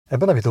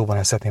Ebben a videóban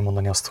el szeretném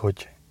mondani azt,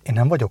 hogy én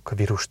nem vagyok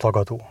vírus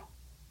tagadó.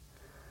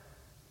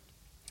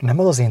 Nem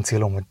az én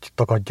célom, hogy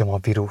tagadjam a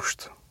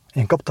vírust.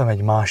 Én kaptam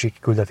egy másik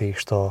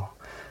küldetést a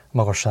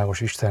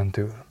magasságos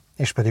Istentől,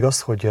 és pedig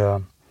az,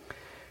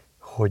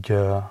 hogy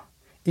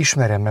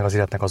ismerjem meg az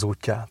életnek az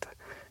útját,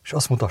 és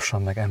azt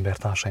mutassam meg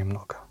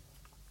embertársaimnak.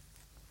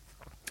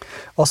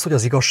 Az, hogy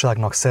az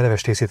igazságnak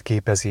szerves részét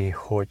képezi,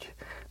 hogy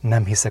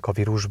nem hiszek a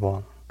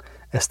vírusban,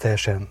 ez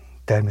teljesen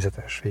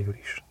természetes végül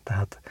is.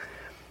 Tehát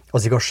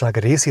az igazság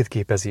részét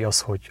képezi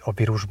az, hogy a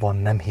vírusban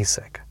nem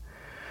hiszek.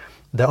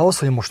 De ahhoz,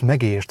 hogy most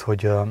megértsd,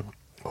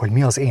 hogy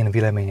mi az én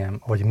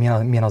véleményem, vagy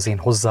milyen az én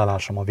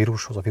hozzáállásom a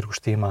vírushoz, a vírus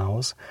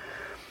témához,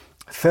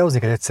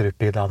 felhoznék egy egyszerű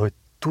példát, hogy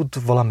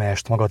tud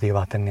valamelyest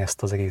magadévá tenni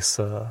ezt az egész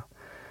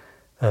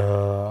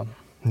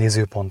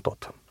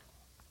nézőpontot.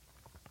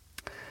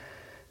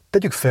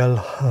 Tegyük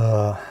fel,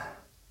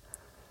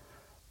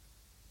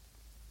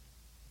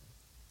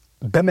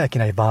 bemegy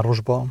kéne egy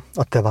városba,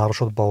 a te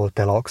városodba, ahol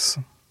te laksz,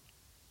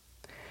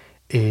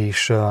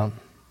 és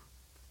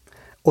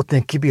ott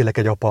én kibérlek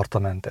egy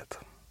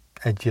apartamentet,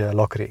 egy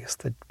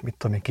lakrészt, egy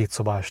 2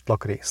 szobás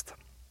lakrészt.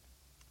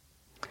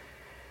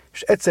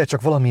 És egyszer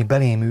csak valami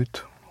belém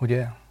üt,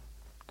 ugye,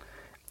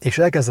 és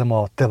elkezdem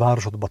a te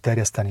városodba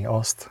terjeszteni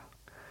azt,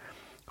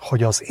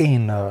 hogy az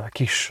én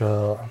kis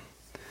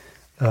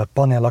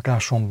panel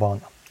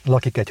lakásomban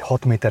lakik egy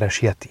 6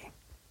 méteres yeti.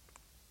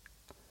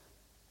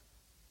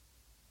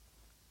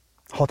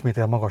 6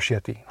 méter magas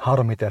yeti,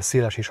 3 méter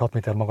széles és 6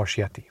 méter magas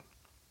yeti.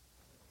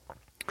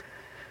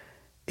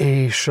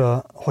 És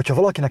hogyha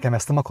valaki nekem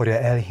ezt nem akarja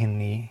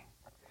elhinni,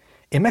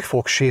 én meg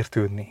fogok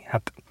sértődni.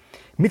 Hát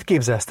mit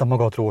képzelsz te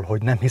magadról,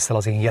 hogy nem hiszel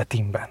az én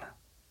yetimben?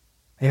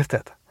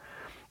 Érted?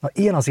 Na,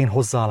 ilyen az én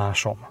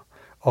hozzáállásom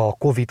a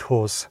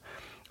Covid-hoz,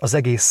 az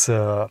egész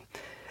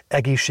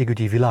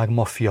egészségügyi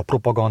világmaffia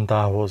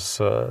propagandához,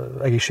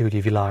 egészségügyi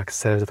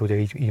világszervezet, ugye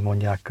így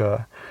mondják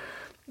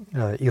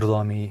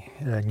irodalmi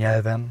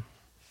nyelven,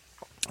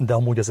 de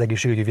amúgy az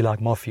egészségügyi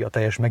világmaffia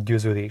teljes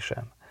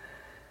meggyőződésem.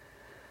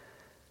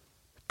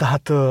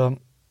 Tehát,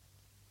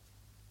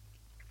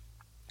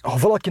 ha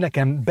valaki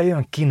nekem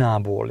bejön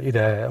Kínából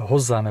ide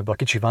hozzám ebbe a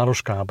kicsi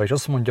városkába, és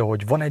azt mondja,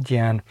 hogy van egy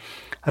ilyen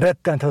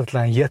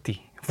rettenthetetlen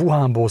yeti,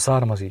 Wuhanból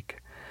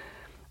származik,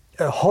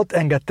 hadd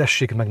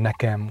engedtessék meg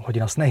nekem, hogy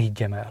én azt ne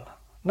higgyem el.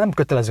 Nem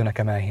kötelező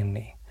nekem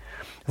elhinni.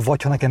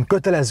 Vagy ha nekem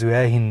kötelező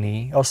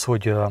elhinni az,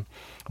 hogy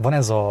van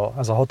ez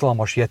a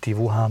hatalmas yeti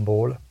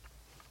Wuhanból,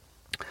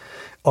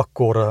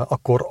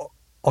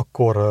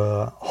 akkor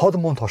hadd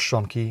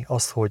mondhassam ki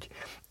azt, hogy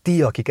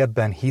ti, akik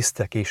ebben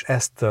hisztek és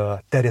ezt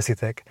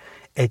terjesztitek,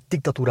 egy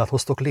diktatúrát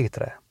hoztok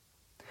létre.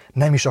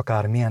 Nem is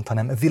akármilyent,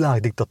 hanem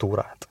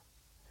világdiktatúrát.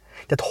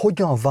 Tehát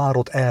hogyan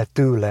várod el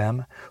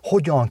tőlem,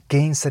 hogyan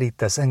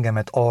kényszerítesz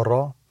engemet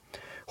arra,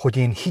 hogy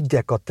én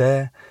higgyek a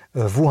te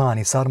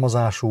wuhani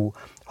származású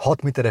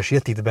 6 méteres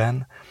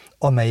yetidben,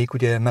 amelyik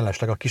ugye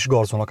mellesleg a kis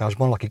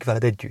garzonlakásban lakik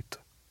veled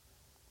együtt.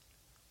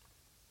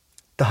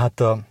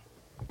 Tehát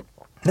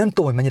nem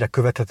tudom, hogy mennyire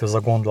követhető ez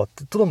a gondolat.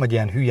 Tudom, hogy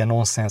ilyen hülye,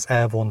 nonsens,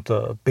 elvont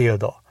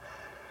példa.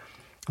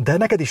 De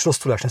neked is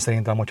rosszul esne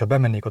szerintem, hogyha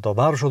bemennék oda a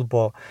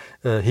városodba,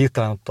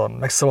 hirtelen ottan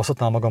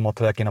megszavazhatnám magamat,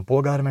 ha elkéne a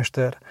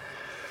polgármester,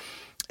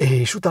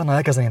 és utána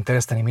elkezdeném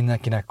terjeszteni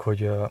mindenkinek,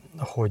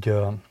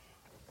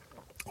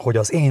 hogy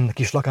az én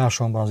kis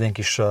lakásomban, az én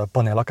kis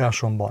panel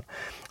lakásomban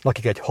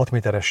lakik egy 6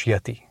 méteres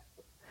yeti.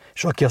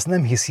 És aki azt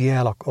nem hiszi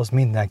el, az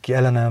mindenki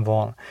ellenem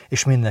van,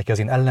 és mindenki az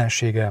én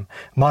ellenségem,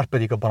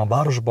 márpedig abban a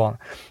városban,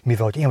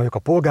 mivel hogy én vagyok a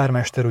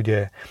polgármester,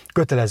 ugye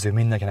kötelező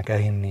mindenkinek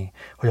elhinni,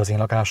 hogy az én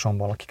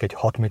lakásomban lakik egy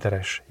 6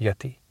 méteres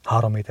yeti,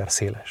 3 méter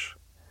széles.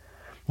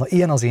 Na,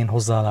 ilyen az én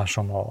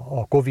hozzáállásom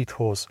a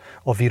Covid-hoz,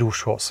 a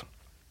vírushoz.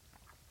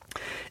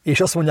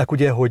 És azt mondják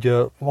ugye, hogy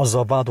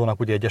azzal vádolnak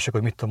ugye egyesek,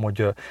 hogy mit tudom,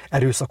 hogy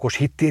erőszakos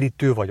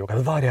hittérítő vagyok.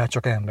 Hát várjál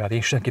csak ember,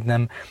 én senkit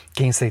nem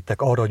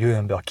kényszerítek arra, hogy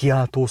jöjjön be a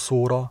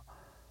kiáltószóra.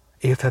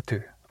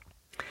 Érthető?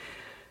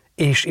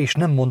 És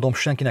nem mondom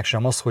senkinek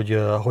sem azt,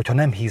 hogyha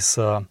nem hisz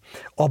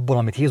abban,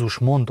 amit Jézus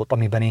mondott,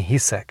 amiben én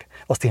hiszek,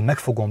 azt én meg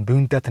fogom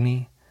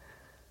büntetni,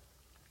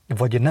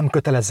 vagy nem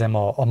kötelezem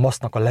a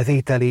masznak a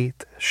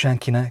levételét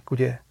senkinek,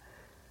 ugye?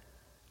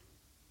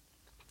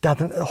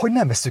 Tehát, hogy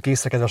nem vesszük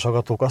észre, kedves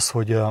hallgatók, az,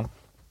 hogy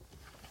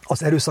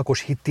az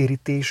erőszakos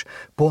hittérítés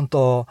pont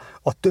a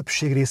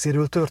többség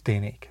részéről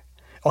történik.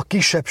 A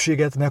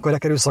kisebbséget meg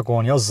akarják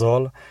erőszakolni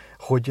azzal,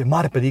 hogy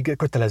már pedig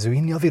kötelező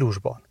inni a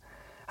vírusban.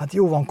 Hát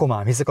jó van,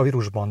 komám, hiszek a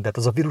vírusban, de hát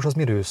az a vírus az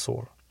miről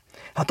szól?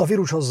 Hát a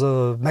vírus az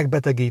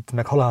megbetegít,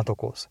 meg halált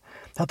okoz.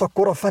 Hát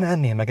akkor a fene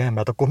ennél meg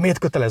embert, akkor miért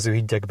kötelező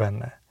higgyek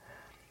benne?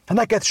 Hát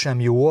neked sem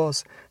jó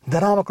az, de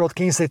rám akarod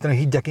kényszeríteni,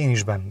 hogy higgyek én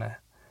is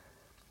benne.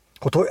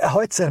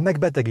 Ha egyszer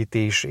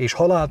megbetegítés és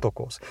halált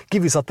okoz,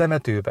 kivisz a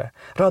temetőbe,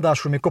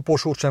 ráadásul még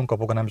koporsót sem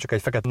kapok, hanem csak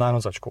egy fekete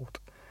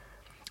nánozacskót.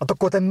 Hát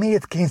akkor te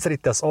miért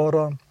kényszerítesz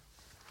arra,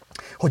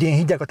 hogy én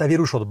higgyek a te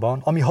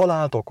vírusodban, ami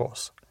halált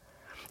okoz?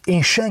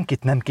 Én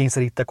senkit nem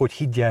kényszerítek, hogy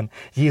higgyen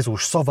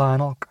Jézus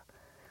szavának,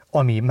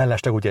 ami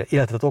mellesleg ugye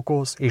életet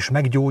okoz, és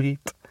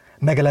meggyógyít,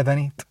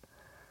 megelevenít.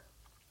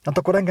 Hát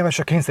akkor engem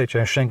se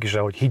kényszerítsen senki se,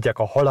 hogy higgyek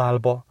a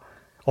halálba,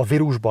 a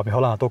vírusba, ami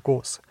halált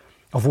okoz,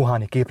 a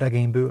wuhani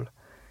képregényből.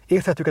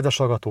 Érthetjük ezt a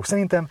hallgatók?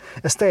 Szerintem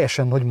ez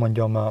teljesen, hogy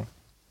mondjam,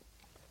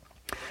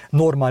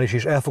 normális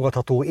és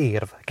elfogadható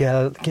érv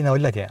kéne,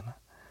 hogy legyen.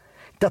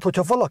 Tehát,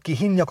 hogyha valaki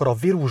hinni akar a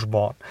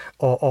vírusban,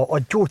 a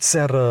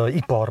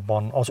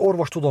gyógyszeriparban, az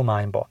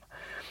orvostudományban,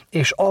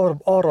 és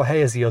arra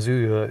helyezi az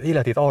ő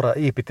életét, arra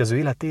építi az ő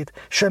életét,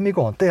 semmi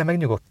gond, tegye meg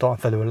nyugodtan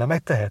felőle,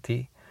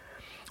 megteheti.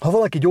 Ha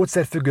valaki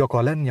gyógyszerfüggő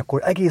akar lenni,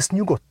 akkor egész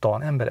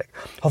nyugodtan, emberek.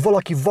 Ha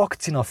valaki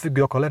vakcina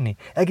függő akar lenni,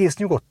 egész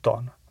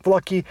nyugodtan.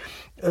 Valaki,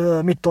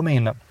 mit tudom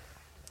én,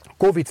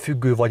 Covid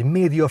függő vagy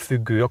média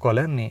függő akar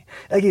lenni,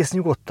 egész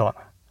nyugodtan.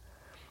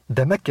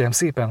 De megkérem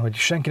szépen, hogy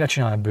senki ne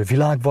csinálja ebből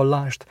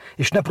világvallást,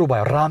 és ne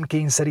próbálja rám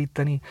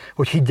kényszeríteni,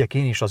 hogy higgyek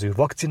én is az ő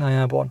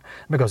vakcinájában,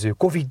 meg az ő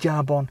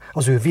covidjában,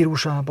 az ő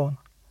vírusában.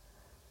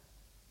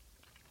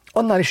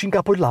 Annál is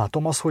inkább, hogy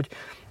látom azt,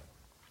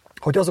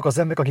 hogy azok az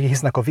emberek, akik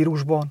hisznek a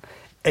vírusban,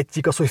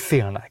 egyik az, hogy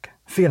félnek.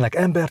 Félnek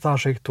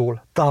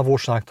embertársaiktól,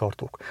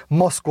 távolságtartók,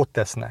 maszkot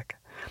tesznek.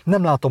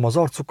 Nem látom az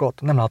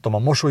arcukat, nem látom a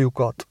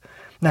mosolyukat,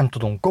 nem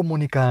tudunk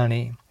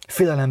kommunikálni,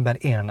 félelemben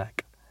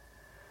élnek.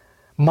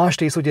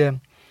 Másrészt ugye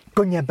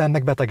könnyebben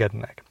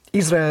megbetegednek.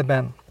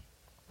 Izraelben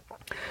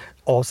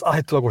az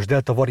állítólagos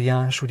delta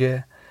variáns,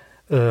 ugye,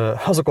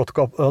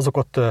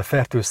 azokat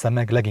fertőzte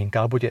meg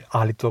leginkább, ugye,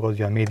 állítólag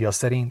ugye a média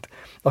szerint,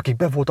 akik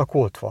be voltak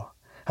oltva.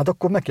 Hát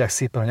akkor megkérlek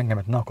szépen, hogy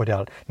engemet ne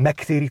akarjál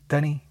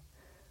megtéríteni,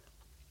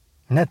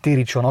 ne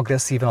térítson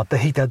agresszíven a te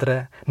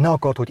hitedre, ne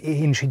akard, hogy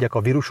én is higgyek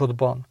a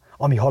vírusodban,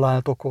 ami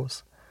halált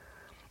okoz.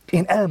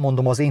 Én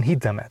elmondom az én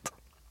hitemet,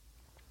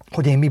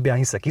 hogy én miben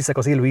hiszek. Hiszek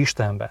az élő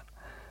Istenben.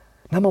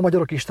 Nem a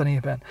magyarok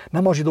istenében,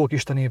 nem a zsidók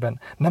istenében,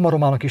 nem a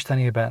románok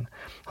istenében,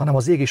 hanem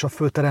az ég és a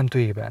föld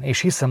teremtőjében. És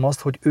hiszem azt,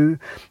 hogy ő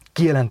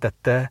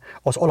kijelentette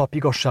az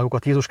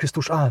alapigazságokat Jézus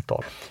Krisztus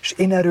által. És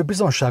én erről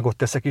bizonságot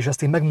teszek, és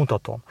ezt én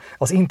megmutatom.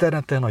 Az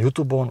interneten, a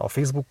YouTube-on, a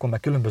Facebookon, meg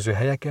különböző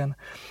helyeken,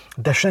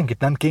 de senkit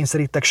nem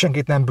kényszerítek,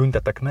 senkit nem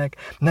büntetek meg,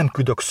 nem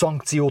küldök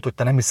szankciót, hogy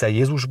te nem hiszel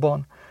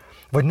Jézusban,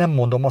 vagy nem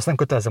mondom azt, nem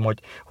kötelezem,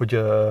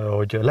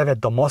 hogy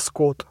levedd a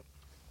maszkot,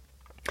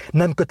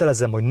 nem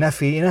kötelezem, hogy ne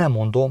félj, én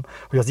elmondom,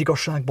 hogy az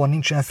igazságban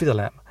nincsen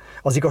félelem.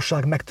 Az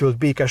igazság megtölt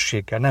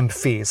békességgel, nem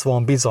félsz,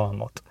 van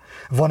bizalmat,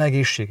 van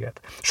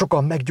egészséget.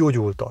 Sokan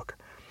meggyógyultak,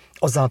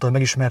 azáltal, hogy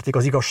megismerték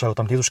az igazságot,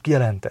 amit Jézus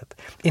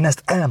kijelentett. Én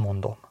ezt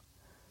elmondom,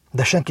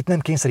 de senkit nem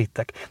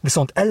kényszerítek.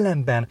 Viszont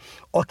ellenben,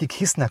 akik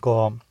hisznek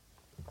a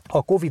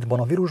Covid-ban,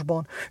 a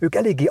vírusban, ők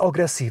eléggé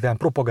agresszíven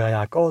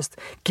propagálják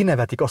azt,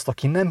 kinevetik azt,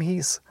 aki nem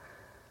hisz,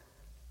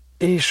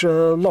 és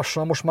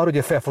lassan most már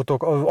ugye fel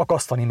fogtok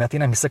akasztani, mert én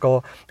nem hiszek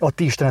a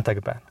ti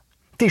istenetekben.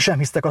 Ti sem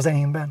hisztek az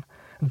enyémben,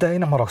 de én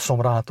nem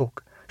haragszom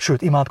rátok.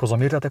 Sőt,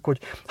 imádkozom értetek, hogy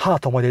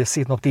hát ha majd egy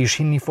szép nap ti is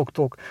hinni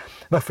fogtok,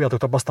 meg fogjátok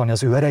tapasztalni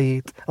az ő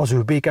erejét, az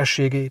ő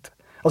békességét,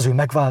 az ő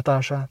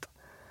megváltását.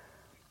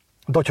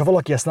 De hogyha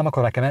valaki ezt nem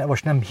akar nekem,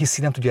 vagy nem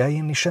hiszi, nem tudja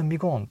eljönni, semmi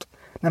gond.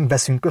 Nem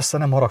veszünk össze,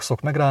 nem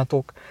haragszok meg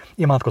rátok,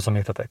 imádkozom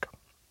értetek.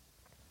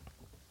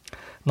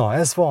 Na,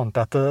 ez van,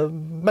 tehát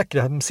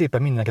megkérem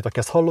szépen mindenkit, aki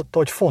ezt hallotta,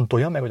 hogy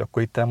fontolja meg, hogy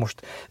akkor itt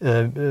most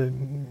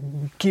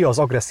ki az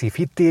agresszív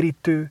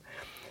hittérítő,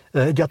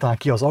 egyáltalán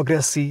ki az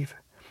agresszív,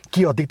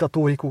 ki a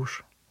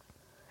diktatórikus,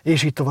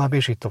 és így tovább,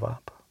 és így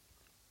tovább.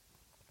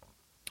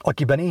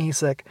 Akiben én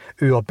hiszek,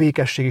 ő a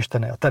békesség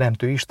istene, a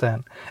teremtő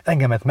Isten,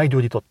 engemet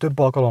meggyógyított több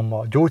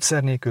alkalommal,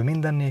 gyógyszer nélkül,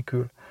 minden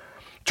nélkül,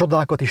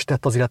 csodákat is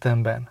tett az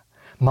életemben,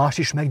 más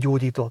is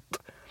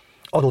meggyógyított,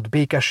 adott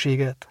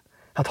békességet.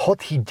 Hát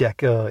hadd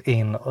higgyek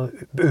én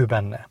ő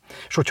benne.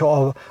 És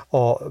hogyha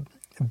a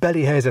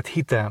belé helyezett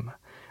hitem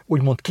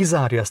úgymond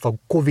kizárja ezt a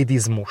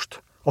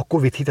covidizmust, a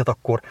covid hitet,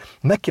 akkor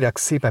megkérek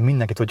szépen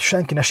mindenkit, hogy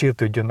senki ne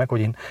sértődjön meg, hogy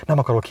én nem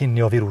akarok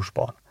hinni a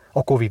vírusban,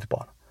 a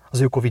covidban, az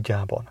ő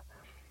covidjában.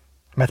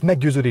 Mert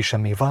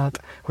meggyőződésemmé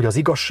vált, hogy az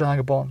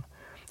igazságban,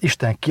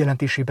 Isten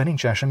kijelentésében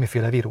nincsen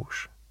semmiféle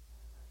vírus.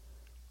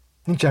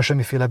 Nincsen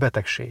semmiféle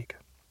betegség.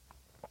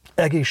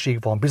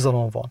 Egészség van,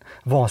 bizalom van,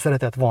 van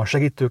szeretet, van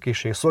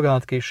segítőkészség,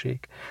 szolgálatkészség,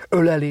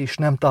 ölelés,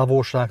 nem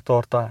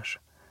távolságtartás.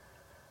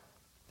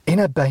 Én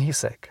ebben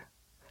hiszek.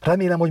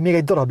 Remélem, hogy még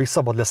egy darabig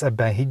szabad lesz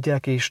ebben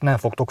higgyek, és nem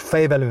fogtok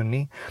fejbe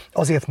lőni,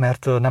 azért,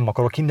 mert nem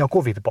akarok hinni a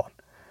Covid-ban.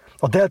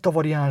 A delta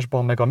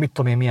variánsban, meg a mit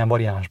tudom én milyen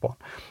variánsban,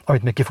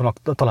 amit még ki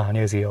fognak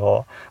találni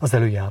az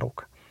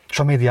előjárók. És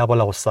a médiában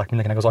leosszák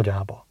mindenkinek az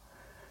agyába.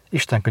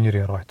 Isten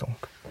könyörüljön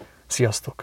rajtunk. Sziasztok!